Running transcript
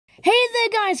Hey there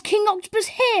guys, King Octopus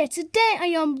here. Today I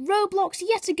am Roblox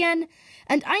yet again,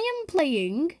 and I am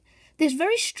playing this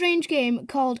very strange game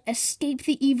called Escape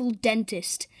the Evil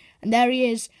Dentist. And there he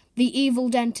is, the evil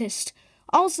dentist.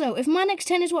 Also, if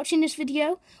ManX10 is watching this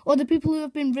video, or the people who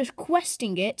have been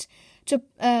requesting it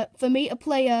for me to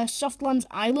play Softlands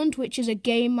Island, which is a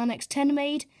game ManX10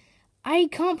 made, I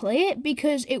can't play it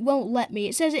because it won't let me.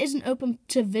 It says it isn't open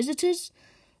to visitors.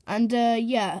 And,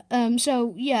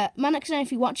 so, ManX10,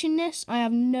 if you're watching this, I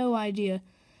have no idea.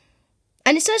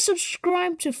 And it says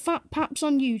subscribe to Fat Paps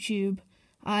on YouTube.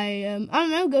 I don't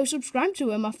know, go subscribe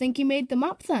to him. I think he made the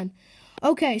map then.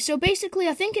 Okay, so basically,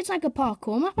 I think it's like a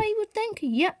parkour map, I would think.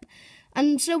 Yep.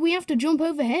 And so we have to jump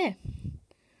over here.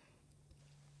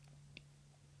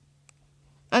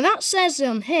 And that says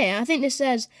on here, I think this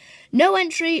says, no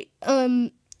entry,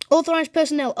 authorized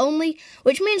personnel only,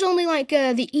 which means only like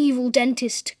the evil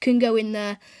dentist can go in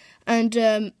there,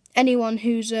 and anyone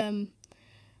who's works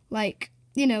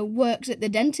at the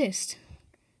dentist.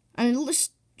 And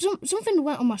something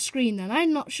went on my screen then.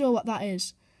 I'm not sure what that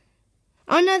is.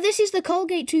 Oh no, this is the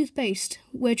Colgate toothpaste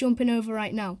we're jumping over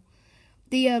right now.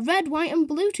 The red, white, and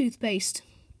blue toothpaste.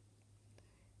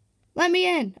 Let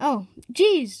me in. Oh,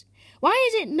 jeez. Why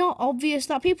is it not obvious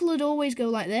that people would always go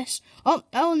like this? Oh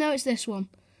no, it's this one.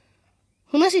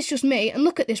 Unless it's just me, and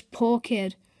look at this poor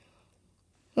kid.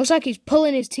 Looks like he's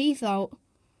pulling his teeth out.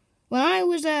 When I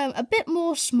was a bit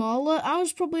more smaller, I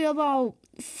was probably about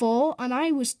 4, and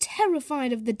I was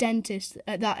terrified of the dentist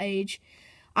at that age.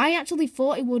 I actually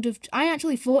thought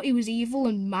he was evil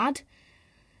and mad.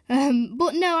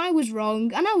 But no, I was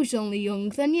wrong, and I was only young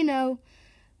then, you know.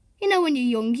 You know, when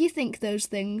you're young, you think those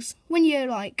things. When you're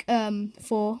like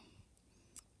 4.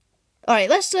 Alright,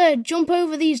 let's jump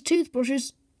over these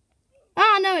toothbrushes.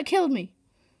 Ah, no, it killed me.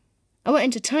 I went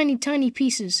into tiny, tiny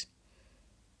pieces.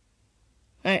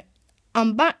 Alright,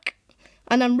 I'm back,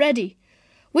 and I'm ready.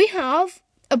 We have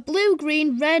a blue,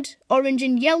 green, red, orange,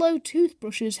 and yellow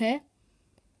toothbrushes here.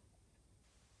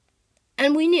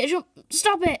 And we need to jump.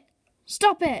 Stop it!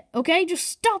 Stop it, okay? Just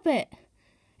stop it!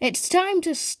 It's time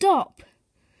to stop.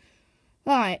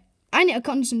 Alright, I need to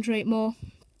concentrate more.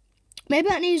 Maybe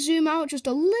I need to zoom out just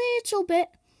a little bit.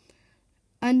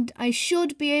 And I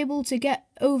should be able to get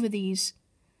over these.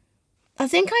 I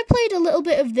think I played a little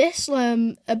bit of this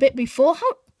a bit before.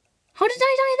 How did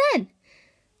I die then?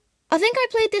 I think I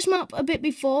played this map a bit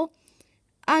before.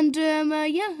 And,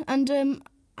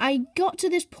 I got to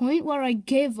this point where I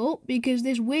gave up because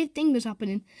this weird thing was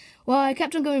happening. Well, I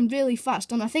kept on going really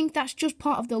fast, and I think that's just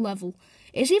part of the level.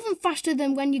 It's even faster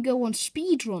than when you go on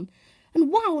speedrun.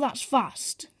 And wow, that's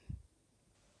fast.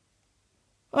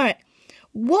 Alright.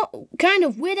 What kind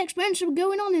of weird experiences are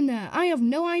going on in there? I have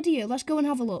no idea. Let's go and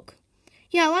have a look.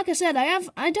 Yeah, like I said,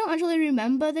 I don't actually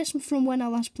remember this from when I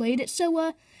last played it,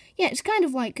 so, yeah, it's kind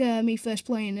of like me first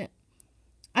playing it.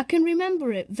 I can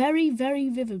remember it very, very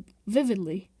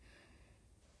vividly.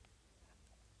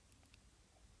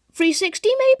 360,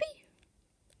 maybe?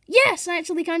 Yes, I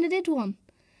actually kind of did one.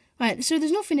 Right, so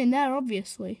there's nothing in there,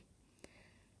 obviously.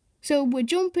 So we're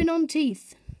jumping on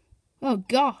teeth. Oh,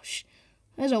 gosh.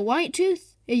 There's a white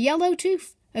tooth, a yellow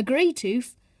tooth, a grey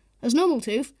tooth, a normal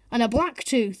tooth, and a black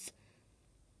tooth.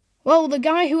 Well, the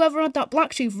guy whoever had that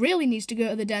black tooth really needs to go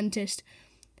to the dentist.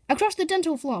 Across the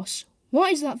dental floss.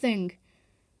 What is that thing?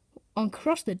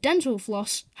 Across the dental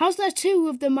floss? How's there 2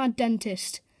 of the mad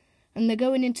dentist? And they're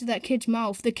going into that kid's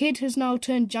mouth. The kid has now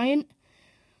turned giant.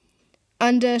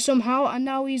 And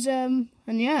now he's, and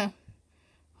yeah.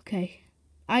 Okay.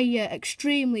 I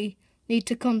extremely need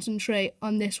to concentrate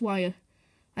on this wire.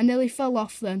 I nearly fell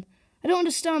off then. I don't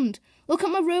understand. Look at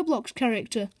my Roblox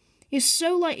character. He's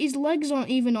so like his legs aren't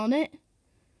even on it.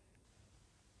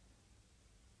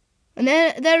 And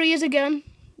there he is again.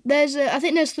 I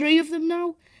think there's 3 of them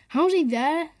now. How's he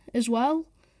there as well?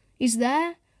 He's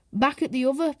there, back at the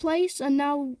other place, and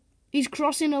now he's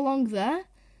crossing along there.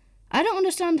 I don't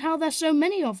understand how there's so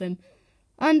many of him.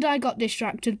 And I got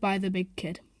distracted by the big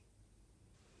kid.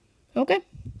 Okay.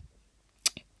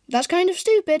 That's kind of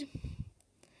stupid.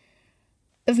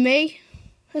 Of me.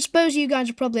 I suppose you guys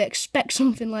would probably expect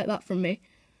something like that from me.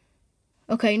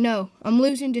 Okay, no. I'm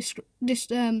losing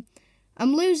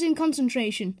I'm losing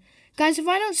concentration. Guys, if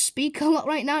I don't speak a lot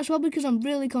right now, it's probably because I'm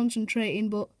really concentrating,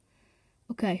 but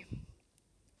okay.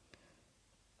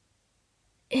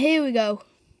 Here we go.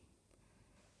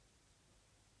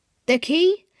 The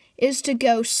key is to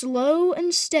go slow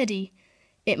and steady.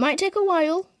 It might take a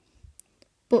while,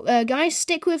 but guys,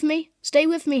 stick with me. Stay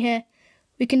with me here.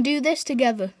 We can do this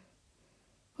together.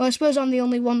 Well, I suppose I'm the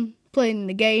only one playing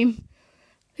the game.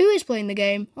 Who is playing the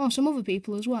game? Oh, some other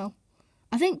people as well.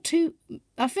 I think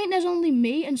there's only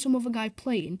me and some other guy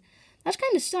playing. That's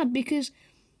kind of sad because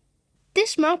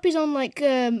this map is on like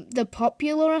the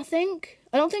popular, I think.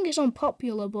 I don't think it's on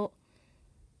popular, but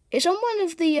it's on one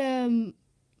of the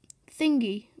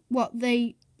thingy. What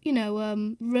they,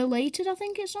 related, I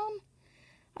think it's on.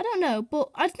 I don't know, but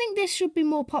I think this should be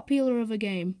more popular of a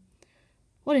game.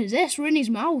 What is this? We're in his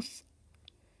mouth.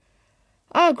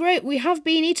 Oh, great, we have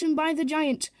been eaten by the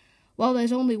giant. Well,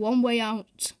 there's only one way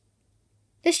out.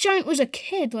 This giant was a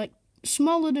kid, like,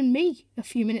 smaller than me a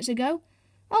few minutes ago.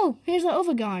 Oh, here's that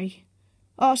other guy.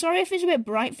 Oh, sorry if it's a bit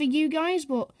bright for you guys,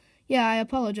 but yeah, I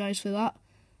apologise for that.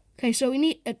 Okay, so we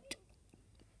need a...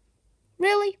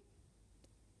 Really?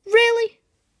 Really?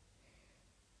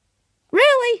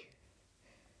 Really?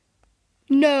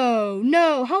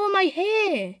 No, how am I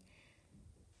here?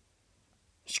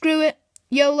 Screw it.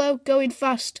 YOLO, going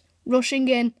fast, rushing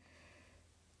in.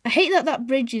 I hate that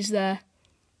bridge is there.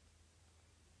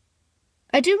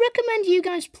 I do recommend you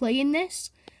guys playing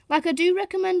this. Like, I do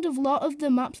recommend a lot of the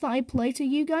maps that I play to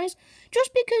you guys,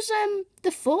 just because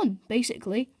they're fun,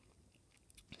 basically.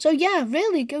 So yeah,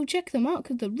 really, go check them out,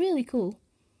 because they're really cool.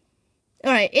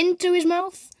 Alright, into his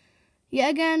mouth. Yet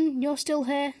again, you're still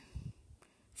here.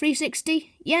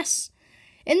 360, yes.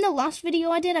 In the last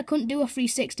video I did, I couldn't do a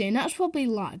 360, and that's probably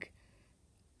lag.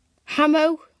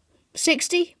 Hamo,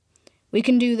 60, we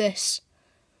can do this.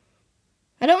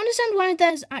 I don't understand why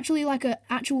there's actually like an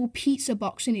actual pizza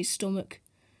box in his stomach.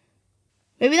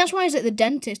 Maybe that's why he's at the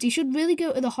dentist. He should really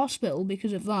go to the hospital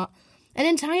because of that. An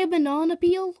entire banana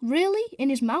peel? Really? In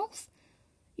his mouth?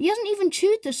 He hasn't even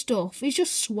chewed the stuff. He's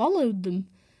just swallowed them.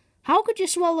 How could you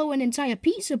swallow an entire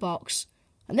pizza box?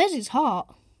 And there's his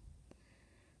heart.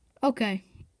 Okay.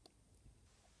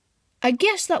 I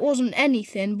guess that wasn't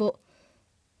anything, but...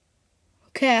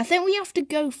 Okay, I think we have to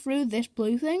go through this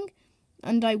blue thing.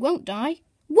 And I won't die.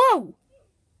 Whoa!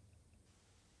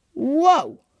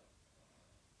 Whoa!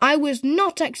 I was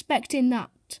not expecting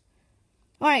that.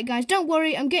 Alright guys, don't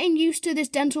worry, I'm getting used to this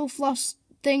dental floss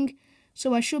thing,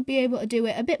 so I should be able to do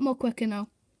it a bit more quicker now.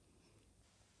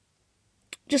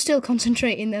 Just still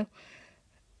concentrating though.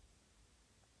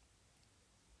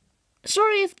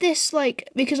 Sorry if this,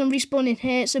 because I'm respawning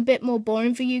here, it's a bit more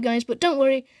boring for you guys, but don't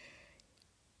worry.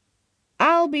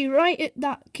 I'll be right at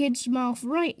that kid's mouth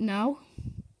right now.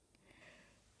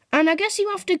 And I guess you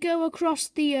have to go across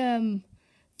the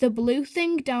blue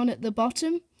thing down at the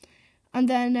bottom. And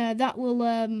then that will,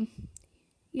 down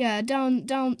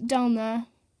there.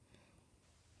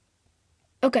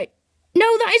 Okay.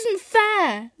 No, that isn't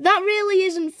fair. That really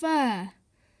isn't fair.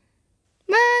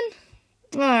 Man.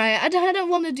 Alright, I don't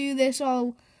want to do this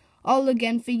all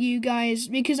again for you guys,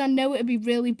 because I know it'd be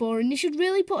really boring. They should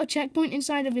really put a checkpoint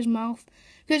inside of his mouth,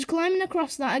 because climbing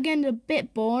across that, again, is a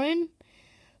bit boring.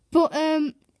 But,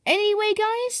 anyway,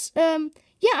 guys,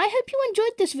 yeah, I hope you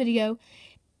enjoyed this video.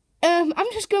 I'm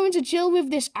just going to chill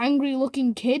with this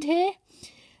angry-looking kid here.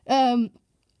 And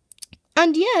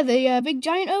yeah, the big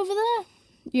giant over there,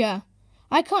 yeah.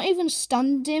 I can't even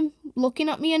stand him looking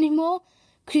at me anymore,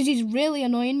 because he's really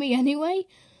annoying me anyway.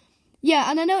 Yeah,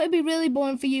 and I know it'd be really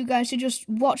boring for you guys to just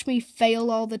watch me fail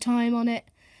all the time on it.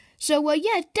 So,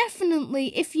 yeah,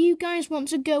 definitely, if you guys want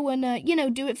to go and,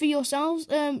 do it for yourselves,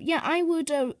 yeah, I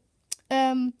would,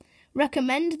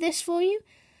 recommend this for you.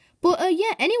 But,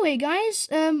 yeah, anyway, guys,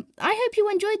 I hope you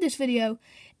enjoyed this video.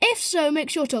 If so, make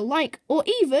sure to like or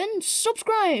even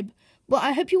subscribe. But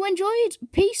I hope you enjoyed.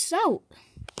 Peace out.